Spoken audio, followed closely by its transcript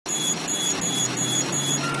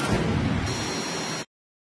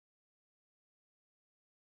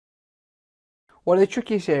One of the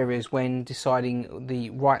trickiest areas when deciding the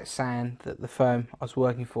right SAN that the firm I was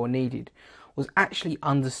working for needed was actually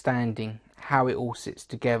understanding how it all sits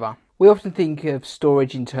together. We often think of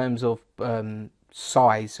storage in terms of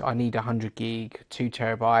size. I need 100 gig, 2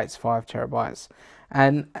 terabytes, 5 terabytes,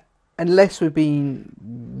 and unless we've been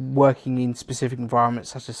working in specific environments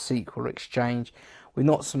such as SQL or Exchange, we've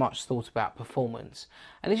not so much thought about performance.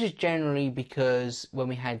 And this is generally because when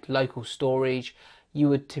we had local storage, you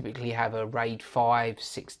would typically have a RAID 5,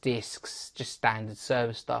 6 disks, just standard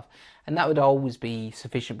server stuff, and that would always be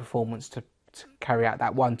sufficient performance to carry out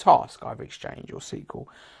that one task, either Exchange or SQL.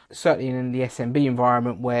 Certainly in the SMB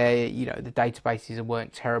environment where, you know, the databases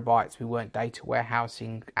weren't terabytes, we weren't data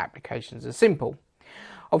warehousing applications as simple.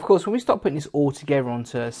 Of course, when we start putting this all together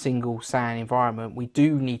onto a single SAN environment, we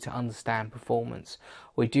do need to understand performance.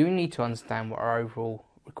 We do need to understand what our overall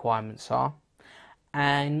requirements are.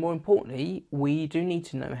 And more importantly, we do need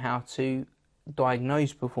to know how to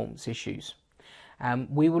diagnose performance issues.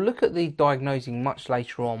 We will look at the diagnosing much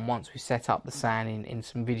later on once we set up the SAN in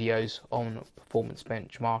some videos on performance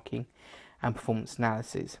benchmarking and performance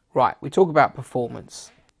analysis. Right, we talk about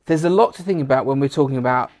performance. There's a lot to think about when we're talking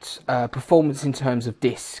about performance in terms of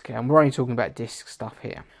disk, and we're only talking about disk stuff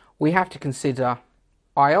here. We have to consider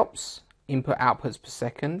IOPs, input outputs per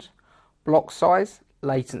second, block size,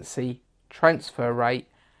 latency, transfer rate,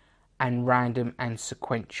 and random and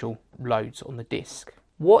sequential loads on the disk.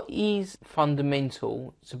 What is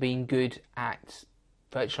fundamental to being good at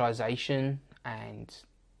virtualization and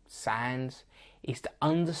SANs is to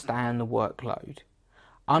understand the workload,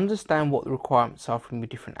 understand what the requirements are from the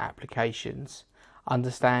different applications,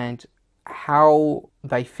 understand how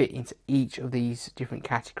they fit into each of these different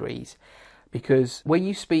categories. Because when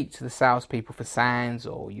you speak to the salespeople for SANs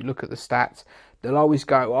or you look at the stats, they'll always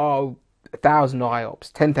go, oh, 1,000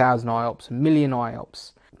 IOPs, 10,000 IOPs, a million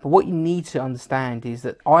IOPs. But what you need to understand is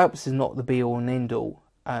that IOPs is not the be-all and end-all.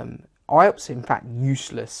 IOPs are in fact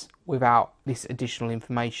useless without this additional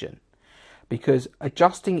information, because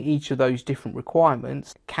adjusting each of those different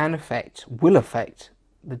requirements will affect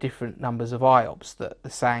the different numbers of IOPs that the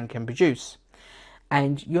SAN can produce.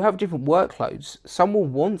 And you have different workloads. Some will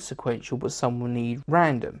want sequential, but some will need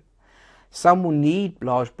random. Some will need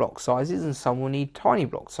large block sizes and some will need tiny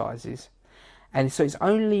block sizes. And so it's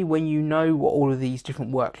only when you know what all of these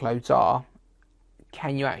different workloads are,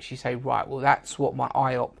 can you actually say, right, well, that's what my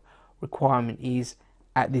IOP requirement is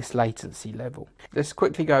at this latency level. Let's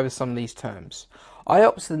quickly go over some of these terms.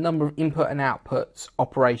 IOPs are the number of input and output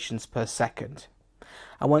operations per second.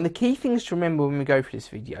 And one of the key things to remember when we go through this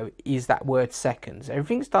video is that word seconds.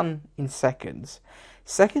 Everything's done in seconds.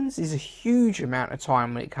 Seconds is a huge amount of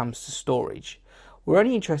time when it comes to storage. We're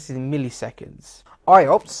only interested in milliseconds.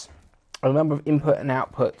 IOPs are the number of input and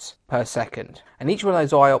outputs per second. And each one of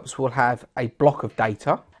those IOPs will have a block of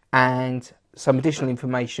data and some additional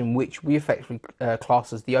information which we effectively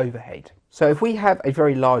class as the overhead. So if we have a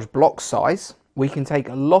very large block size, we can take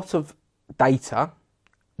a lot of data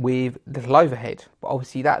with little overhead, but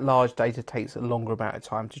obviously that large data takes a longer amount of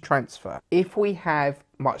time to transfer. If we have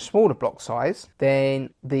much smaller block size,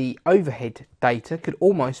 then the overhead data could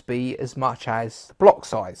almost be as much as the block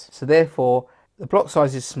size. So therefore, the block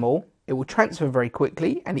size is small, it will transfer very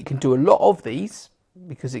quickly, and it can do a lot of these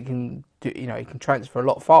because it can do, it can transfer a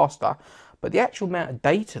lot faster, but the actual amount of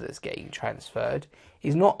data that's getting transferred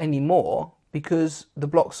is not anymore because the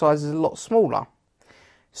block size is a lot smaller.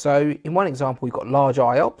 So in one example, we've got large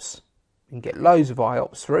IOPs, we can get loads of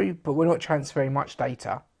IOPs through, but we're not transferring much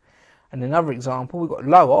data. And another example, we've got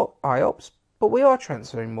low IOPs, but we are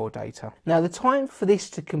transferring more data. Now the time for this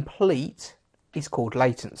to complete is called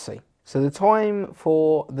latency. So the time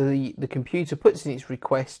for the computer puts in its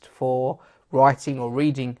request for writing or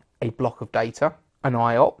reading a block of data, an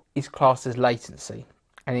IOP, is classed as latency,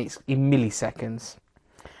 and it's in milliseconds.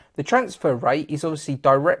 The transfer rate is obviously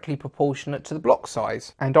directly proportionate to the block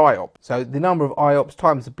size and IOP. So the number of IOPs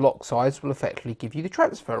times the block size will effectively give you the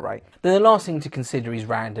transfer rate. Then the last thing to consider is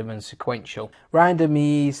random and sequential. Random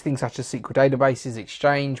is things such as SQL databases,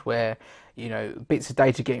 Exchange, where bits of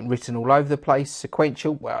data getting written all over the place.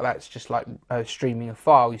 Sequential, well, that's just like streaming a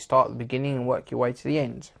file. You start at the beginning and work your way to the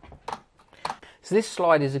end. So this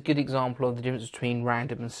slide is a good example of the difference between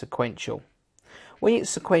random and sequential. When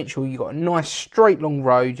it's sequential, you've got a nice straight long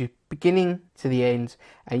road, you're beginning to the end,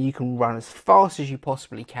 and you can run as fast as you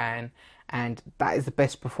possibly can, and that is the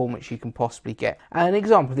best performance you can possibly get. And an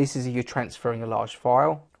example of this is if you're transferring a large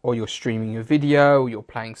file, or you're streaming a video, or you're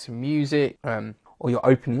playing some music, or you're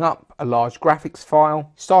opening up a large graphics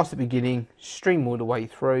file. Start at the beginning, stream all the way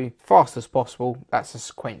through, fast as possible. That's a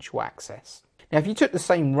sequential access. Now if you took the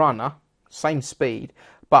same runner, same speed,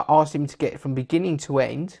 but asked him to get from beginning to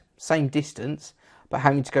end, same distance, but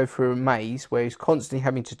having to go through a maze where he's constantly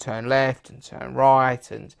having to turn left and turn right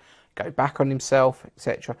and go back on himself,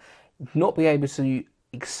 etc. Not be able to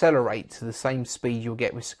accelerate to the same speed you'll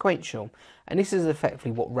get with sequential. And this is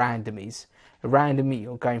effectively what random is. A random,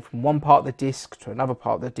 you're going from one part of the disk to another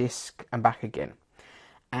part of the disk and back again.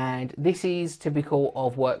 And this is typical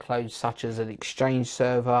of workloads such as an Exchange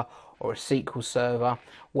server or a SQL server,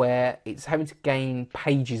 where it's having to gain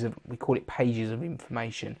pages of, we call it pages of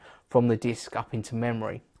information from the disk up into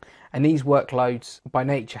memory. And these workloads by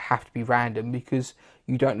nature have to be random because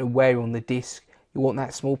you don't know where on the disk you want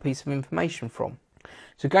that small piece of information from.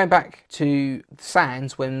 So going back to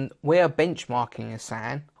SANs, when we are benchmarking a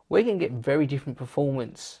SAN, we're going to get very different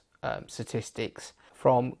performance statistics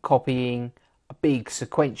from copying a big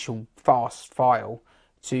sequential fast file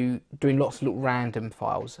to doing lots of little random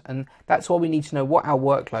files. And that's why we need to know what our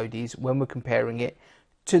workload is when we're comparing it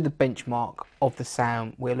to the benchmark of the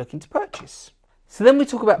SAN we're looking to purchase. So then we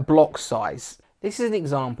talk about block size. This is an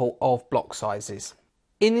example of block sizes.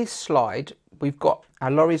 In this slide, we've got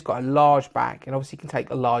our lorry's got a large back and obviously can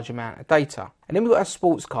take a large amount of data. And then we've got our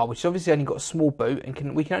sports car, which has obviously only got a small boot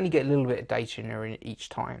and we can only get a little bit of data in there each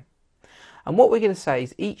time. And what we're going to say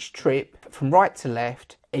is each trip from right to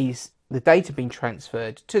left is the data being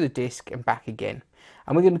transferred to the disk and back again.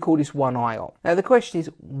 And we're going to call this one IOP. Now the question is,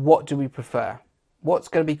 what do we prefer? What's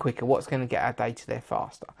going to be quicker? What's going to get our data there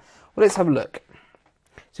faster? Well, let's have a look.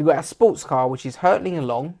 So we've got our sports car, which is hurtling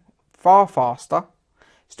along far faster.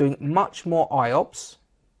 It's doing much more IOPs,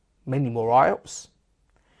 many more IOPs.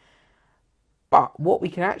 But what we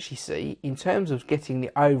can actually see in terms of getting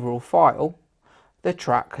the overall file, the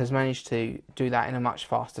truck has managed to do that in a much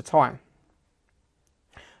faster time.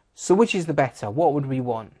 So which is the better? What would we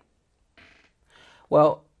want?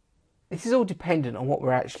 Well, this is all dependent on what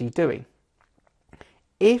we're actually doing.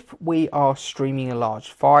 If we are streaming a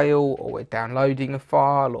large file, or we're downloading a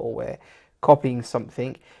file, or we're copying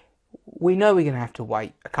something, we know we're going to have to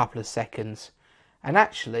wait a couple of seconds. And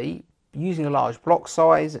actually, using a large block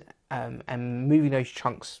size and moving those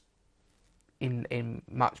chunks in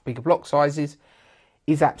much bigger block sizes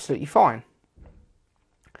is absolutely fine.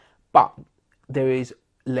 But there is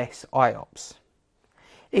less IOPs.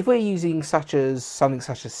 If we're using something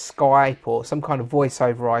such as Skype or some kind of voice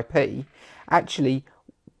over IP, actually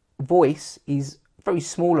voice is a very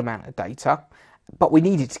small amount of data, but we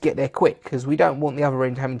need it to get there quick because we don't want the other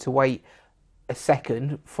end having to wait a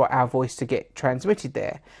second for our voice to get transmitted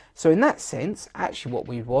there. So in that sense, actually what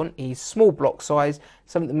we want is small block size,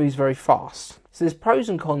 something that moves very fast. So there's pros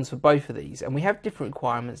and cons for both of these, and we have different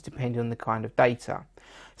requirements depending on the kind of data.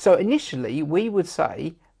 So initially we would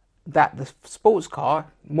say that the sports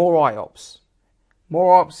car, more IOPs.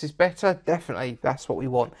 More IOPs is better, definitely, that's what we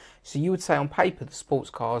want. So you would say on paper the sports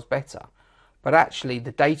car is better, but actually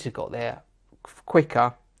the data got there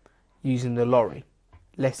quicker using the lorry,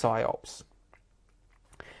 less IOPs.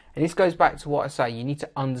 And this goes back to what I say, you need to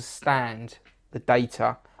understand the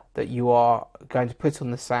data that you are going to put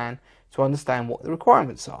on the SAN to understand what the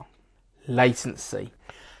requirements are. Latency.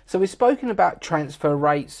 So we've spoken about transfer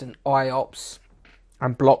rates and IOPs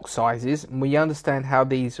and block sizes, and we understand how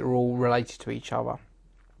these are all related to each other.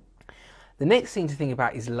 The next thing to think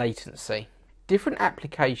about is latency. Different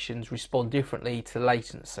applications respond differently to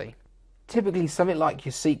latency. Typically something like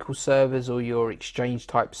your SQL servers or your Exchange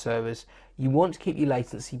type servers, you want to keep your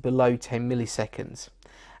latency below 10 milliseconds.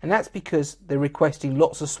 And that's because they're requesting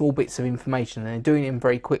lots of small bits of information and they're doing it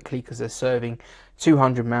very quickly because they're serving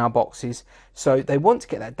 200 mailboxes. So they want to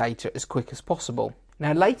get that data as quick as possible.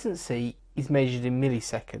 Now latency is measured in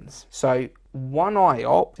milliseconds. So one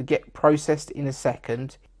IOP to get processed in a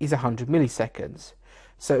second is 100 milliseconds.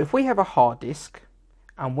 So if we have a hard disk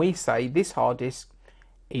and we say this hard disk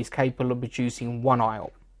is capable of producing one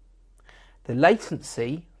IOP, the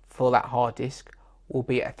latency for that hard disk will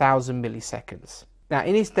be 1000 milliseconds. Now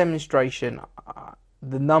in this demonstration,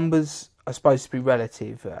 the numbers are supposed to be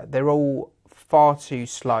relative. They're all far too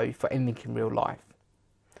slow for anything in real life.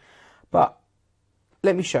 But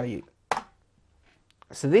let me show you.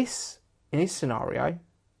 So in this scenario,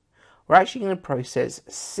 we're actually going to process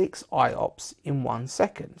 6 IOPs in 1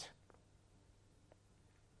 second.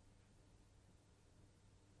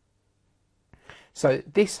 So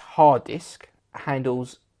this hard disk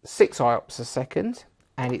handles 6 IOPs a second,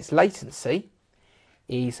 and its latency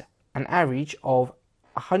is an average of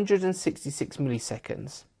 166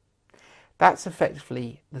 milliseconds. That's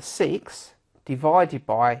effectively the 6 divided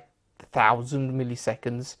by 1000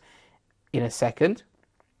 milliseconds in a second.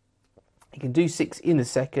 You can do 6 in a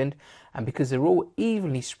second, and because they're all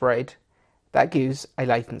evenly spread, That gives a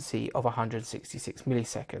latency of 166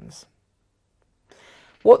 milliseconds.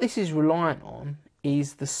 What this is reliant on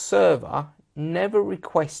is the server never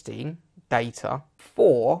requesting data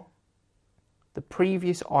before the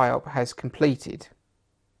previous IOP has completed.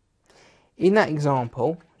 In that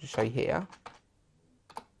example, I'll just show you here,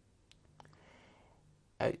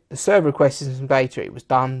 the server requested some data, it was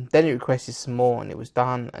done, then it requested some more and it was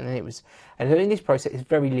done, and then it was, and in this process it's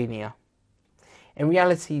very linear. In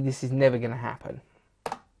reality, this is never going to happen.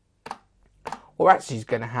 What actually is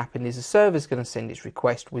going to happen is the server is going to send its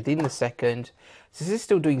request within the second. So this is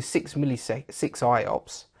still doing 6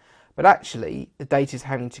 IOPs, but actually the data is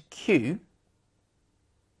having to queue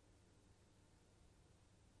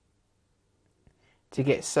to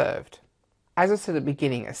get served. As I said at the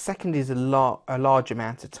beginning, a second is a large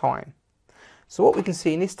amount of time. So what we can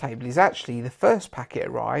see in this table is actually the first packet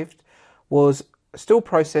arrived was still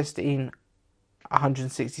processed in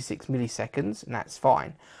 166 milliseconds, and that's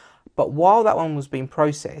fine. But while that one was being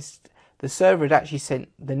processed, the server had actually sent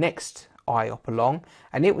the next IOP along,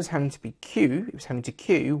 and it was having to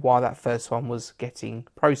queue while that first one was getting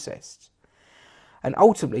processed. And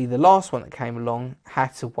ultimately, the last one that came along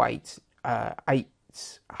had to wait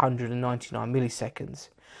 899 milliseconds.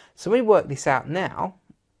 So when we work this out now,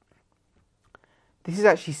 this is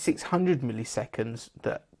actually 600 milliseconds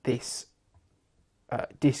that this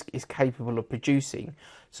disk is capable of producing.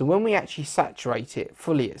 So when we actually saturate it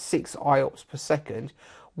fully at 6 IOPs per second,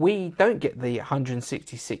 we don't get the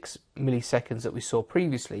 166 milliseconds that we saw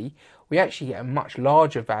previously. We actually get a much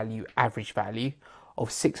larger value, average value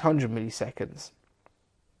of 600 milliseconds.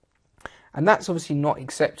 And that's obviously not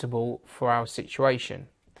acceptable for our situation.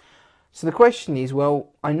 So the question is,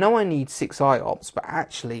 well, I know I need 6 IOPs, but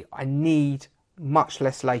actually I need much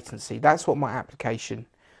less latency. That's what my application,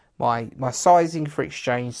 my sizing for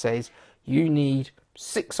Exchange says. You need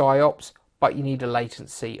 6 IOPs, but you need a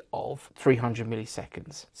latency of 300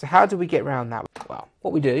 milliseconds. So how do we get around that? Well,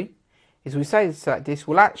 what we do is we say to that disk,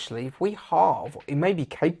 well, actually, if we halve, it may be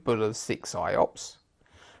capable of 6 IOPs,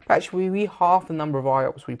 but actually we halve the number of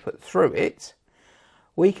IOPs we put through it,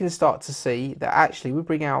 we can start to see that actually we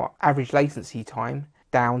bring our average latency time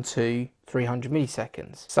down to 300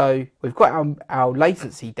 milliseconds. So we've got our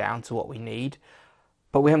latency down to what we need,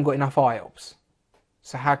 but we haven't got enough IOPs.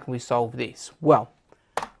 So how can we solve this? Well,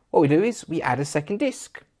 what we do is we add a second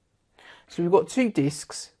disk. So we've got 2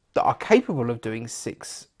 disks that are capable of doing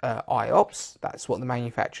 6 IOPs. That's what the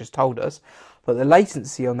manufacturers told us. But the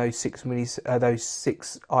latency on those 6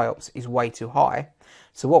 IOPs is way too high.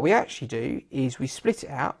 So what we actually do is we split it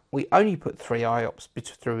out. We only put 3 IOPs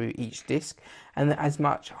through each disk, and as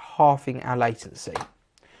much halving our latency.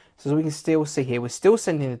 So as we can still see here, we're still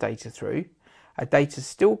sending the data through. Our data's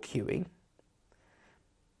still queuing.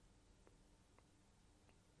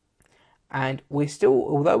 And we're still,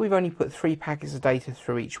 although we've only put 3 packets of data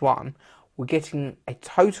through each one, we're getting a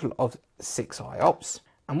total of 6 IOPs.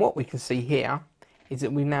 And what we can see here is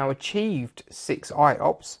that we've now achieved 6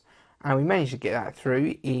 IOPs, and we managed to get that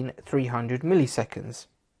through in 300 milliseconds.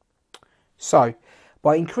 So,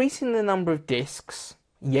 by increasing the number of disks,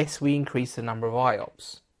 yes, we increase the number of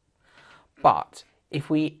IOPs. But if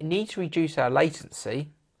we need to reduce our latency,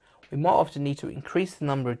 we might often need to increase the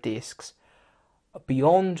number of disks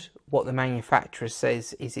beyond what the manufacturer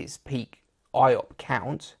says is its peak IOP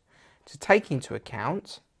count to take into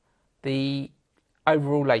account the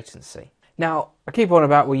overall latency. Now, I keep on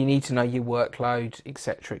about, well, you need to know your workload,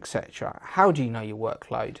 etc, etc. How do you know your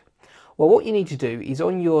workload? Well, what you need to do is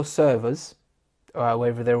on your servers,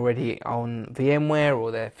 whether they're already on VMware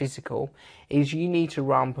or they're physical, is you need to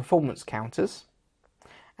run performance counters,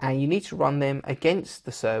 and you need to run them against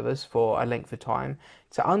the servers for a length of time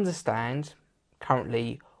to understand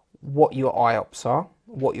currently what your IOPs are,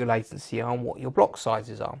 what your latency are, and what your block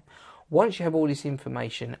sizes are. Once you have all this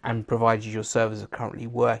information, and provided your servers are currently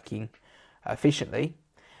working efficiently,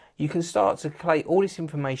 you can start to collate all this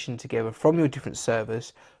information together from your different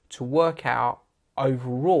servers to work out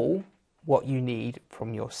overall what you need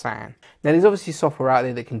from your SAN. Now, there's obviously software out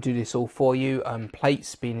there that can do this all for you.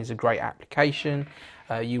 PlateSpin is a great application.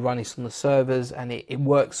 You run this on the servers, and it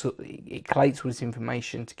works. It collates all this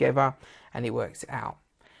information together, and it works it out.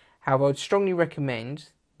 However, I would strongly recommend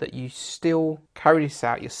that you still carry this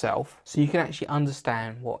out yourself so you can actually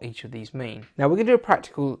understand what each of these mean. Now, we're going to do a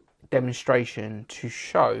practical demonstration to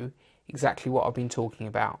show exactly what I've been talking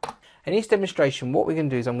about. In this demonstration, what we're going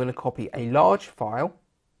to do is I'm going to copy a large file,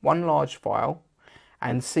 one large file,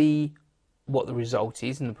 and see what the result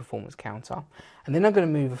is in the performance counter. And then I'm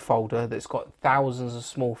going to move a folder that's got thousands of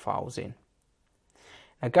small files in.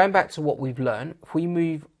 Now, going back to what we've learned, if we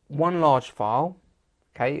move one large file,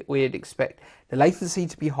 okay, we'd expect the latency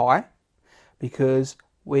to be high because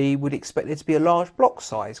we would expect there to be a large block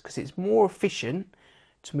size, because it's more efficient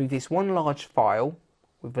to move this one large file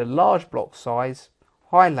with a large block size,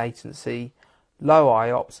 high latency, low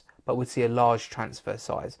IOPs, but we'd see a large transfer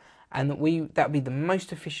size. And that would be the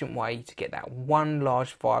most efficient way to get that one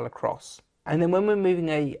large file across. And then when we're moving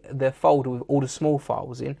the folder with all the small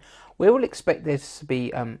files in, we will expect there to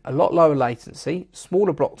be a lot lower latency,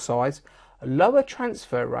 smaller block size, a lower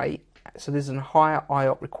transfer rate, so there's a higher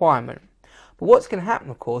IOP requirement. But what's going to happen,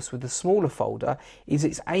 of course, with the smaller folder is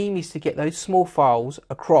its aim is to get those small files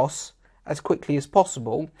across as quickly as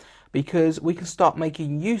possible, because we can start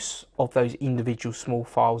making use of those individual small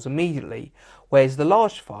files immediately, whereas the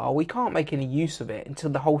large file, we can't make any use of it until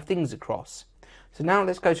the whole thing's across. So now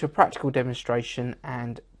let's go to a practical demonstration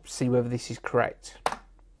and see whether this is correct.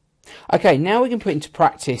 Okay, now we can put into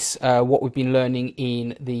practice what we've been learning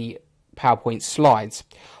in the PowerPoint slides.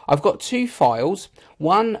 I've got two files,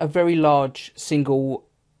 one a very large single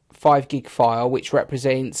 5 gig file which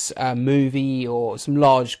represents a movie or some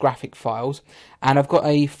large graphic files, and I've got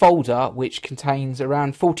a folder which contains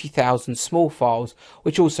around 40,000 small files,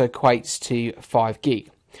 which also equates to 5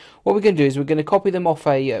 gig. What we're going to do is we're going to copy them off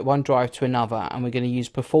one drive to another, and we're going to use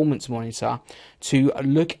Performance Monitor to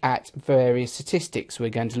look at various statistics. We're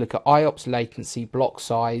going to look at IOPS, latency, block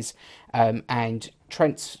size, and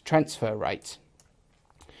transfer rate.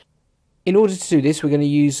 In order to do this, we're going to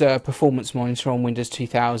use Performance Monitor on Windows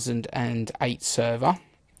 2008 server.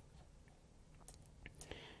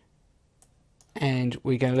 And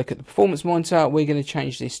we're going to look at the Performance Monitor. We're going to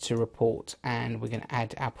change this to Report, and we're going to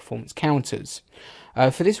add our performance counters.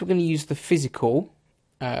 For this, we're going to use the physical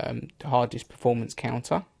hard disk performance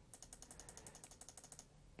counter.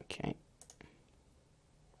 Okay.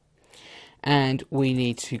 And we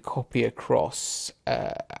need to copy across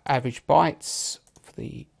average bytes for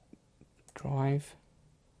the drive,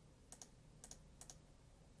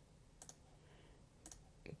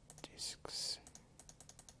 disks,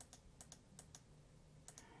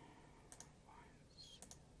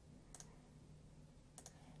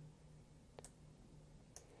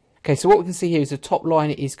 okay, so what we can see here is the top line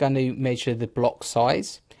is going to measure the block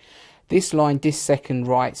size. This line, disk second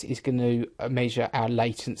writes, is going to measure our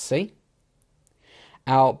latency.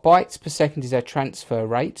 Our bytes per second is our transfer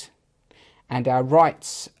rate, and our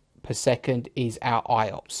writes per second is our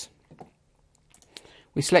IOPS.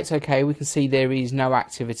 We select OK, we can see there is no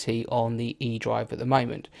activity on the E drive at the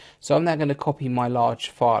moment. So I'm now going to copy my large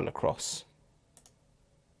file across.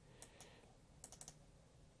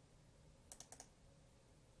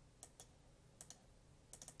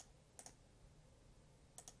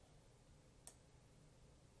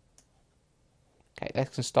 Okay, that's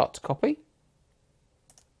going to start to copy.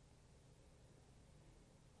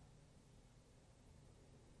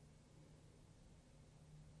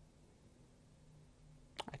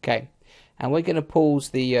 Okay, and we're going to pause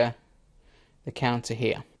the counter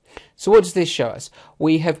here. So what does this show us?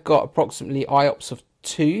 We have got approximately IOPS of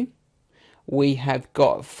 2. We have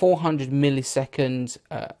got 400 millisecond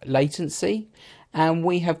latency, and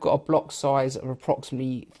we have got a block size of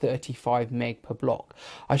approximately 35 meg per block.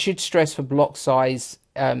 I should stress, for block size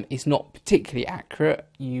is not particularly accurate.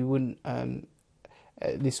 You wouldn't.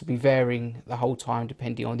 This will be varying the whole time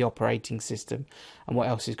depending on the operating system and what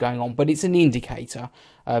else is going on, but it's an indicator,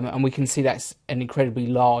 and we can see that's an incredibly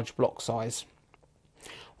large block size.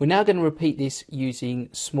 We're now going to repeat this using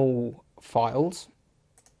small files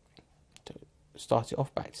to start it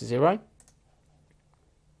off back to 0.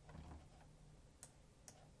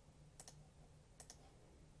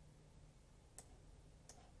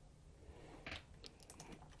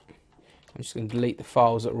 I'm just going to delete the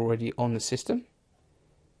files that are already on the system.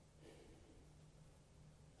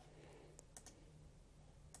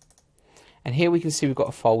 And here we can see we've got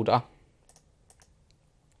a folder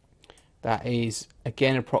that is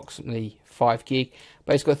again approximately 5 gig,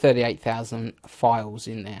 but it's got 38,000 files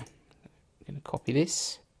in there. I'm going to copy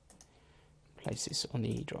this, place this on the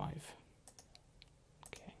E drive.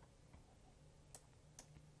 Okay.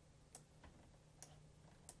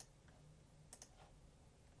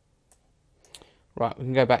 Right, we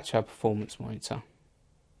can go back to our performance monitor.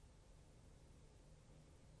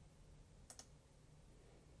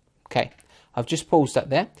 Okay, I've just paused that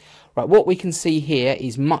there. Right, what we can see here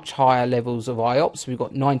is much higher levels of IOPS. We've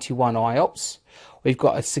got 91 IOPS. We've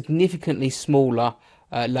got a significantly smaller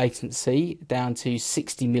latency, down to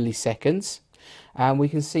 60 milliseconds. And we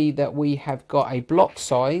can see that we have got a block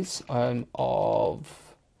size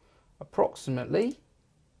of approximately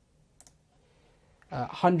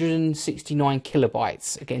 169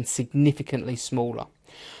 kilobytes, again significantly smaller.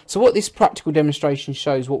 So what this practical demonstration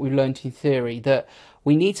shows, what we've learned in theory, that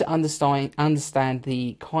we need to understand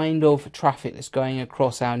the kind of traffic that's going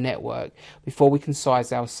across our network before we can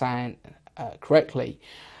size our SAN correctly.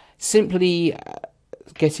 Simply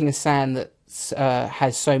getting a SAN that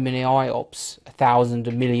has so many IOPs, 1,000,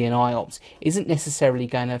 a million IOPs, isn't necessarily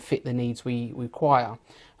going to fit the needs we require.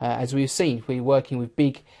 As we've seen, if we're working with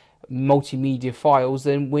big multimedia files,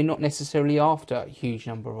 then we're not necessarily after a huge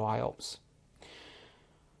number of IOPs.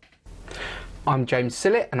 I'm James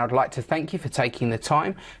Sillett, and I'd like to thank you for taking the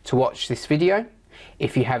time to watch this video.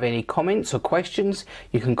 If you have any comments or questions,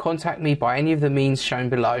 you can contact me by any of the means shown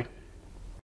below.